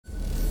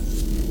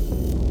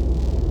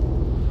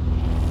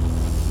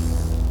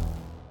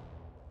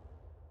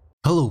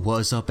Hello, what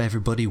is up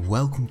everybody,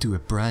 welcome to a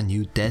brand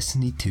new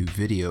Destiny 2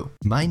 video.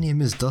 My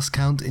name is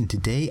DuskHound and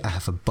today I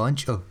have a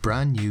bunch of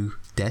brand new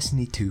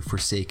Destiny 2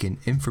 Forsaken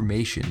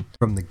information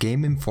from the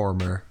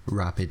Gameinformer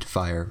rapid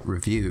fire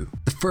review.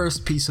 The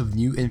first piece of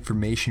new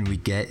information we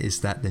get is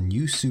that the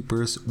new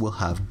supers will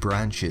have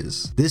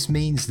branches. This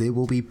means they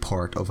will be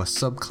part of a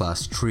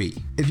subclass tree.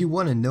 If you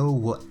want to know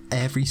what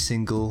every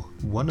single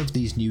one of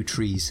these new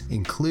trees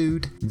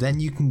include, then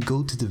you can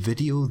go to the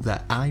video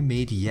that I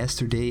made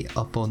yesterday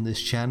up on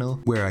this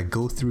channel where I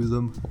go through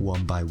them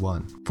one by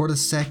one. For the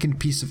second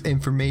piece of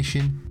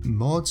information,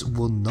 mods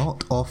will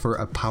not offer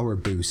a power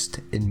boost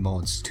in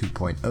mods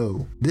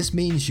 2.0. This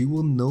means you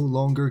will no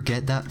longer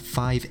get that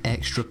 5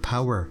 extra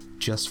power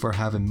just for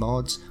having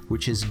mods,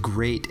 which is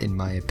great in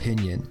my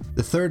opinion.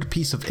 The third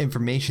piece of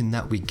information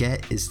that we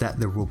get is that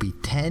there will be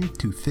 10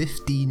 to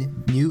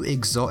 15 new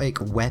exotic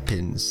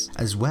weapons,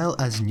 as well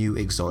as new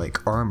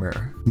exotic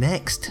armor.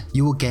 Next,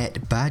 you will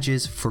get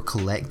badges for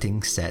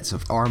collecting sets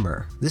of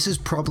armor. This is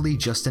probably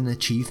just an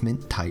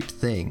achievement type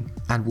thing,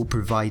 and will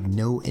provide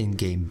no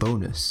in-game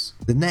bonus.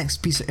 The next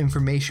piece of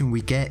information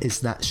we get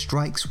is that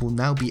strikes will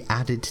now be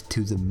added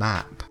to the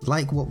map,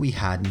 like what we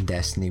had in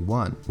Destiny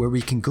 1, where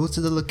we can go to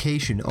the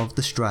location of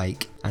the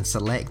strike and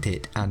select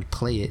it and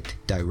play it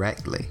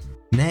directly.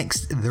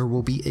 Next, there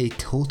will be a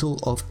total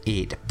of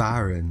 8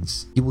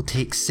 barons. You will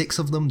take 6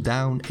 of them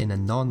down in a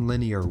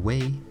non-linear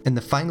way, and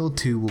the final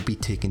 2 will be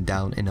taken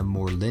down in a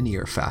more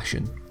linear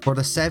fashion. For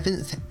the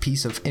 7th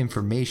piece of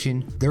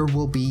information, there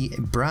will be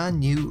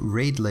brand new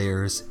raid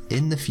layers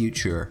in the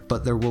future,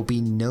 but there will be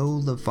no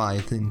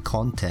Leviathan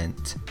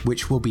content,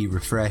 which will be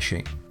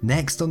refreshing.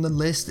 Next on the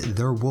list,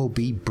 there will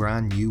be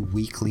brand new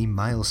weekly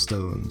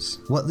milestones.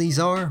 What these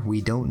are,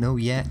 we don't know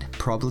yet,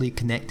 probably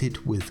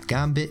connected with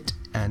Gambit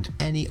and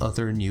any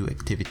other new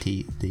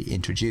activity they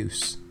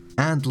introduce.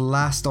 And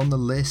last on the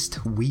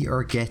list, we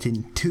are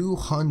getting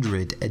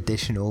 200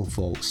 additional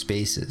vault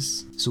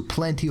spaces, so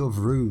plenty of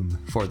room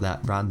for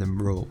that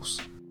random rolls.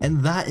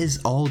 And that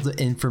is all the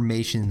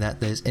information that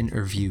this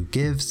interview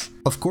gives.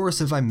 Of course,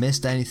 if I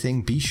missed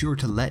anything, be sure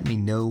to let me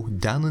know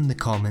down in the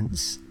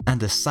comments.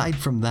 And aside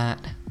from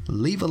that,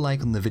 leave a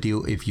like on the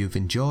video if you've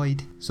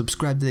enjoyed,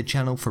 subscribe to the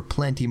channel for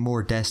plenty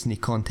more Destiny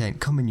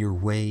content coming your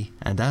way,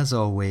 and as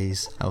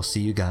always, I'll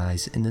see you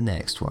guys in the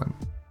next one.